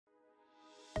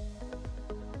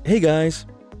Hey guys!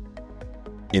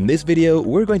 In this video,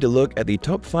 we're going to look at the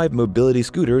top 5 mobility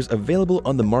scooters available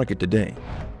on the market today.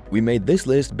 We made this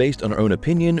list based on our own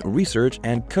opinion, research,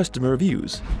 and customer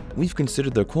reviews. We've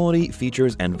considered their quality,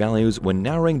 features, and values when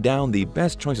narrowing down the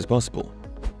best choices possible.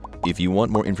 If you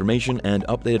want more information and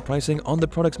updated pricing on the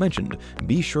products mentioned,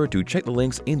 be sure to check the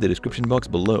links in the description box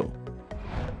below.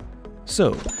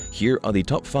 So, here are the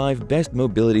top 5 best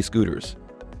mobility scooters.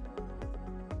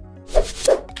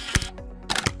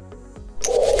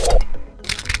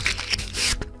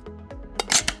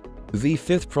 The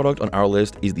 5th product on our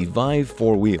list is the Vive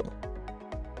 4-wheel.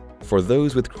 For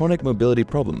those with chronic mobility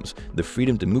problems, the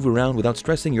freedom to move around without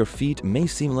stressing your feet may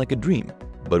seem like a dream,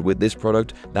 but with this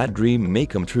product, that dream may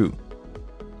come true.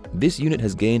 This unit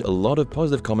has gained a lot of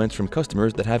positive comments from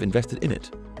customers that have invested in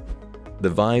it. The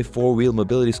Vive 4-wheel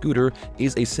mobility scooter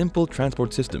is a simple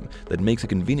transport system that makes it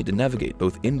convenient to navigate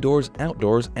both indoors,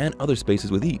 outdoors, and other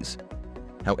spaces with ease.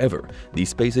 However, these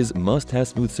spaces must have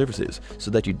smooth surfaces so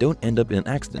that you don't end up in an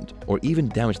accident or even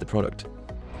damage the product.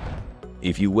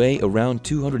 If you weigh around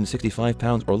 265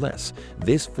 pounds or less,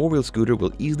 this 4-wheel scooter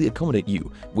will easily accommodate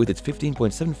you with its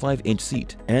 15.75-inch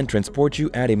seat and transport you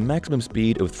at a maximum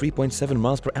speed of 3.7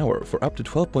 miles per hour for up to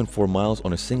 12.4 miles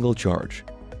on a single charge.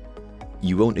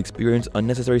 You won't experience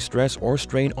unnecessary stress or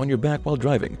strain on your back while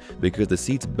driving because the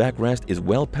seat's backrest is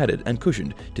well padded and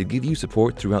cushioned to give you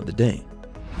support throughout the day.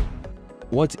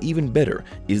 What's even better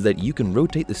is that you can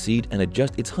rotate the seat and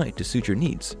adjust its height to suit your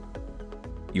needs.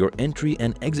 Your entry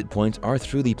and exit points are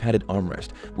through the padded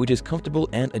armrest, which is comfortable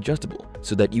and adjustable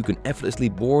so that you can effortlessly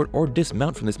board or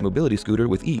dismount from this mobility scooter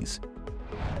with ease.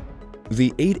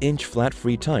 The 8-inch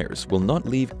flat-free tires will not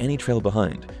leave any trail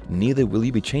behind, neither will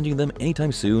you be changing them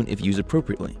anytime soon if used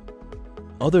appropriately.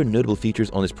 Other notable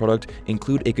features on this product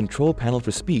include a control panel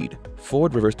for speed,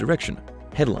 forward reverse direction,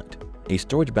 headlight, a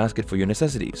storage basket for your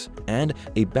necessities, and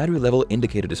a battery level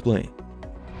indicator display.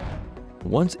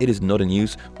 Once it is not in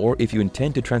use, or if you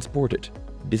intend to transport it,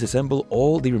 disassemble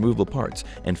all the removable parts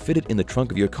and fit it in the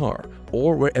trunk of your car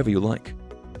or wherever you like.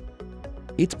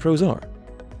 Its pros are: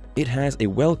 it has a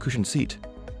well-cushioned seat,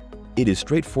 it is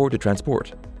straightforward to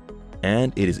transport,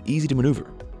 and it is easy to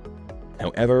maneuver.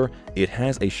 However, it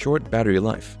has a short battery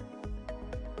life.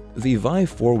 The Vive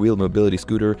 4-wheel mobility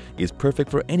scooter is perfect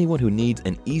for anyone who needs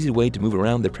an easy way to move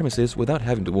around their premises without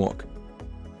having to walk.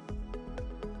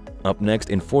 Up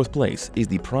next in 4th place is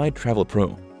the Pride Travel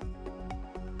Pro.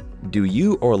 Do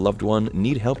you or a loved one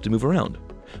need help to move around?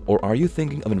 Or are you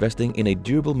thinking of investing in a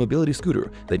durable mobility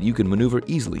scooter that you can maneuver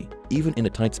easily, even in a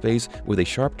tight space with a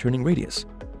sharp turning radius?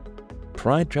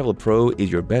 Pride Travel Pro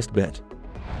is your best bet.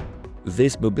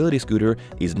 This mobility scooter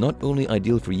is not only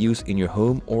ideal for use in your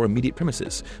home or immediate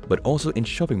premises, but also in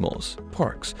shopping malls,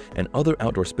 parks, and other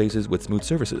outdoor spaces with smooth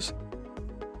surfaces.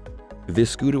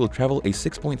 This scooter will travel a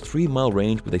 6.3-mile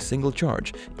range with a single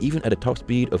charge, even at a top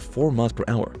speed of 4 miles per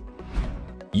hour.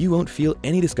 You won't feel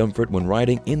any discomfort when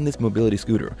riding in this mobility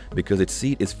scooter because its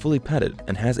seat is fully padded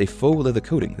and has a faux leather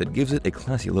coating that gives it a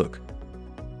classy look.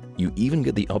 You even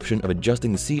get the option of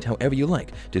adjusting the seat however you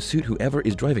like to suit whoever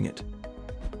is driving it.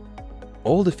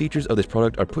 All the features of this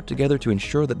product are put together to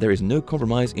ensure that there is no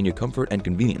compromise in your comfort and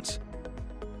convenience.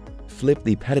 Flip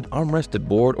the padded armrest to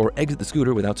board or exit the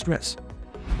scooter without stress.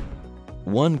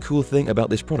 One cool thing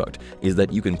about this product is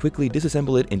that you can quickly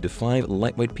disassemble it into 5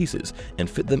 lightweight pieces and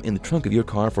fit them in the trunk of your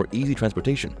car for easy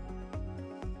transportation.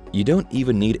 You don't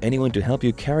even need anyone to help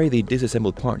you carry the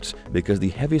disassembled parts because the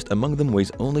heaviest among them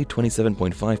weighs only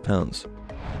 27.5 pounds.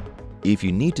 If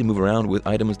you need to move around with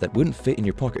items that wouldn't fit in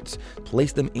your pockets,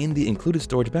 place them in the included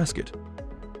storage basket.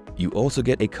 You also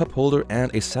get a cup holder and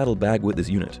a saddle bag with this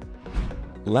unit.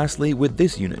 Lastly, with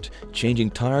this unit, changing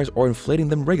tires or inflating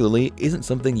them regularly isn't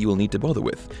something you will need to bother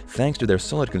with, thanks to their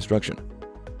solid construction.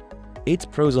 Its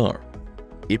pros are: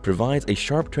 it provides a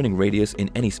sharp turning radius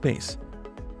in any space,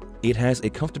 it has a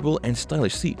comfortable and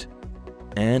stylish seat,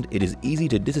 and it is easy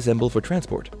to disassemble for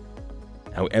transport.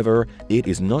 However, it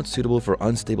is not suitable for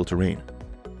unstable terrain.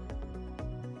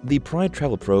 The Pride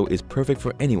Travel Pro is perfect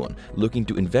for anyone looking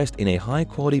to invest in a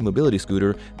high-quality mobility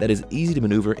scooter that is easy to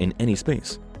maneuver in any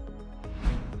space.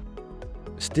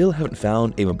 Still haven't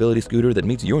found a mobility scooter that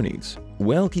meets your needs?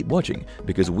 Well, keep watching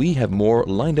because we have more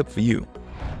lined up for you.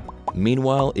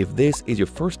 Meanwhile, if this is your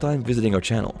first time visiting our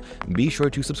channel, be sure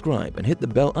to subscribe and hit the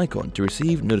bell icon to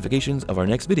receive notifications of our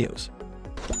next videos.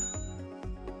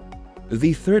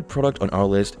 The 3rd product on our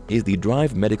list is the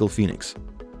Drive Medical Phoenix.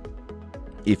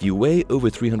 If you weigh over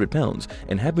 300 pounds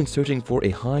and have been searching for a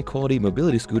high-quality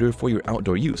mobility scooter for your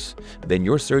outdoor use, then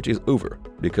your search is over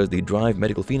because the Drive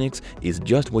Medical Phoenix is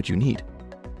just what you need.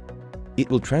 It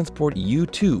will transport you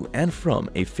to and from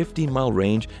a 15-mile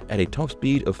range at a top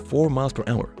speed of 4 miles per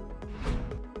hour.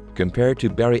 Compared to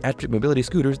bariatric mobility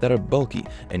scooters that are bulky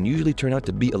and usually turn out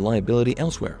to be a liability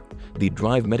elsewhere, the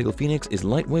Drive Medical Phoenix is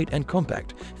lightweight and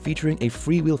compact, featuring a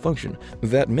freewheel function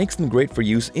that makes them great for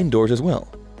use indoors as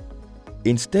well.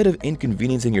 Instead of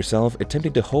inconveniencing yourself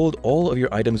attempting to hold all of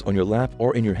your items on your lap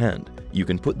or in your hand, you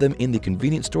can put them in the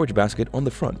convenient storage basket on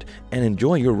the front and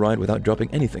enjoy your ride without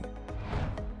dropping anything.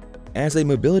 As a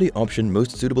mobility option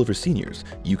most suitable for seniors,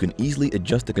 you can easily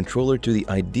adjust the controller to the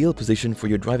ideal position for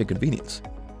your driving convenience.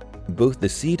 Both the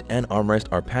seat and armrest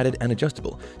are padded and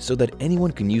adjustable so that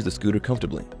anyone can use the scooter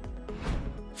comfortably.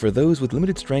 For those with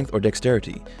limited strength or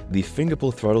dexterity, the finger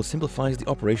pull throttle simplifies the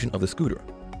operation of the scooter.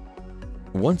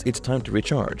 Once it's time to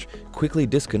recharge, quickly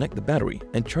disconnect the battery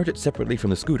and charge it separately from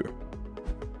the scooter.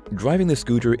 Driving the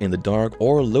scooter in the dark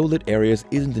or low-lit areas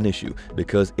isn't an issue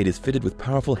because it is fitted with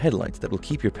powerful headlights that will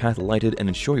keep your path lighted and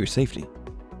ensure your safety.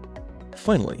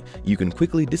 Finally, you can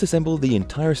quickly disassemble the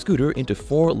entire scooter into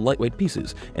 4 lightweight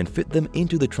pieces and fit them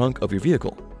into the trunk of your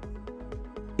vehicle.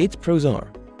 Its pros are: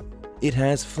 it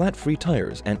has flat-free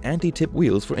tires and anti-tip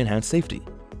wheels for enhanced safety.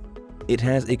 It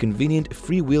has a convenient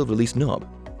freewheel release knob.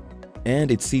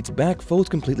 And its seat's back folds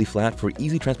completely flat for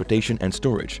easy transportation and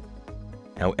storage.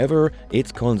 However,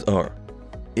 its cons are: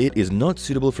 it is not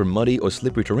suitable for muddy or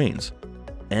slippery terrains,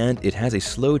 and it has a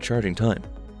slow charging time.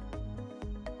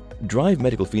 Drive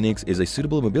Medical Phoenix is a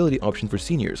suitable mobility option for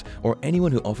seniors or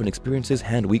anyone who often experiences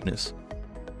hand weakness.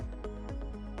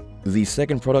 The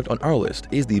second product on our list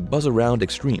is the Buzz Around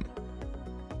Extreme.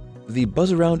 The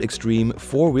Buzz Around Extreme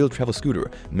 4-wheel travel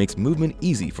scooter makes movement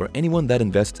easy for anyone that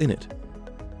invests in it.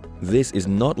 This is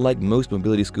not like most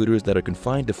mobility scooters that are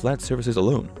confined to flat surfaces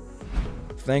alone.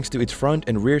 Thanks to its front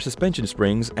and rear suspension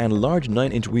springs and large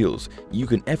 9-inch wheels, you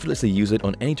can effortlessly use it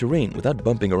on any terrain without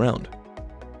bumping around.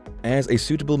 As a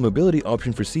suitable mobility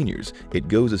option for seniors, it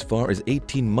goes as far as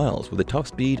 18 miles with a top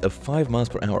speed of 5 miles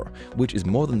per hour, which is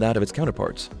more than that of its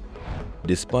counterparts.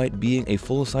 Despite being a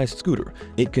full-sized scooter,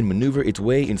 it can maneuver its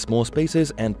way in small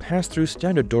spaces and pass through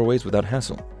standard doorways without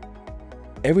hassle.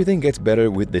 Everything gets better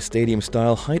with the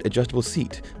stadium-style height-adjustable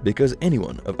seat because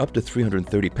anyone of up to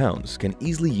 330 pounds can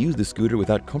easily use the scooter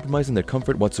without compromising their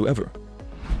comfort whatsoever.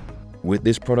 With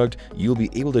this product, you'll be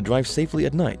able to drive safely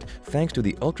at night thanks to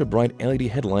the ultra-bright LED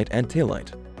headlight and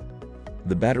taillight.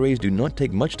 The batteries do not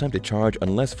take much time to charge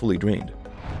unless fully drained.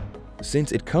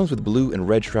 Since it comes with blue and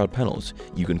red shroud panels,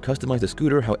 you can customize the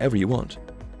scooter however you want.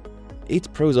 Its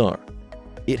pros are: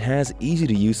 it has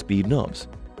easy-to-use speed knobs.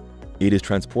 It is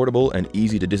transportable and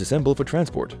easy to disassemble for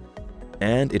transport.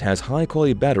 And it has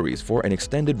high-quality batteries for an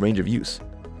extended range of use.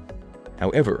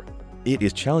 However, it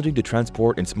is challenging to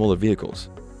transport in smaller vehicles.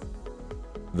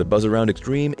 The Buzz Around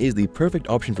Extreme is the perfect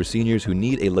option for seniors who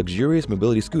need a luxurious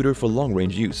mobility scooter for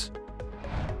long-range use.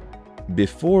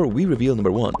 Before we reveal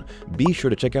number 1, be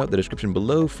sure to check out the description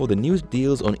below for the newest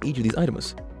deals on each of these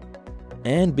items.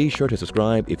 And be sure to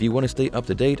subscribe if you want to stay up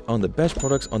to date on the best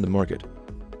products on the market.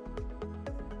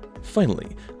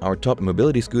 Finally, our top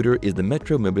mobility scooter is the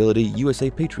Metro Mobility USA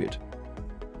Patriot.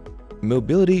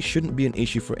 Mobility shouldn't be an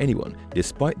issue for anyone,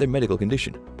 despite their medical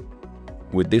condition.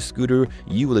 With this scooter,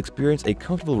 you will experience a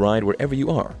comfortable ride wherever you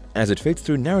are, as it fits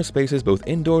through narrow spaces both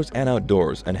indoors and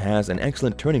outdoors and has an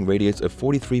excellent turning radius of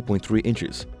 43.3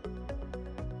 inches.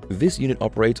 This unit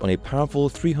operates on a powerful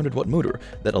 300-watt motor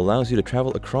that allows you to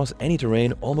travel across any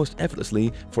terrain almost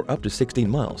effortlessly for up to 16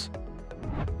 miles.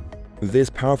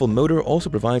 This powerful motor also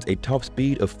provides a top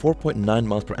speed of 4.9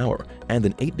 miles per hour and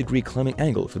an 8-degree climbing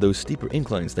angle for those steeper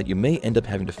inclines that you may end up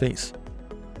having to face.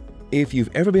 If you've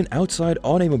ever been outside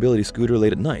on a mobility scooter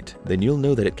late at night, then you'll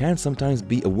know that it can sometimes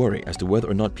be a worry as to whether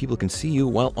or not people can see you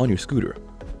while on your scooter.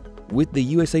 With the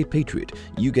USA Patriot,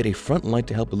 you get a front light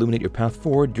to help illuminate your path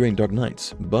forward during dark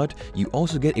nights, but you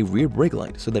also get a rear brake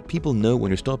light so that people know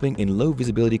when you're stopping in low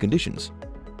visibility conditions.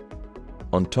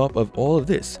 On top of all of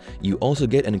this, you also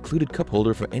get an included cup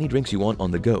holder for any drinks you want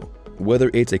on the go. Whether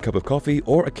it's a cup of coffee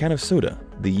or a can of soda,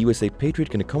 the USA Patriot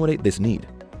can accommodate this need.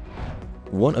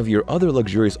 One of your other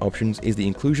luxurious options is the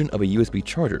inclusion of a USB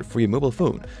charger for your mobile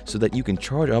phone so that you can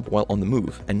charge up while on the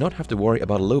move and not have to worry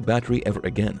about a low battery ever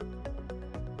again.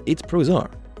 Its pros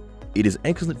are: it is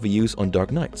excellent for use on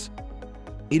dark nights.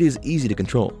 It is easy to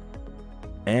control.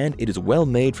 And it is well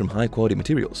made from high-quality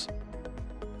materials.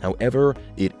 However,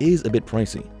 it is a bit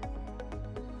pricey.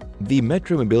 The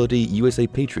Metro Mobility USA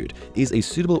Patriot is a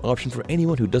suitable option for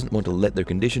anyone who doesn't want to let their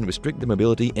condition restrict their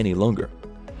mobility any longer.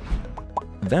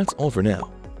 That's all for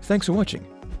now. Thanks for watching.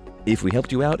 If we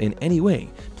helped you out in any way,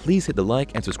 please hit the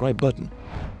like and subscribe button.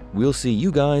 We'll see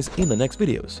you guys in the next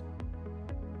videos.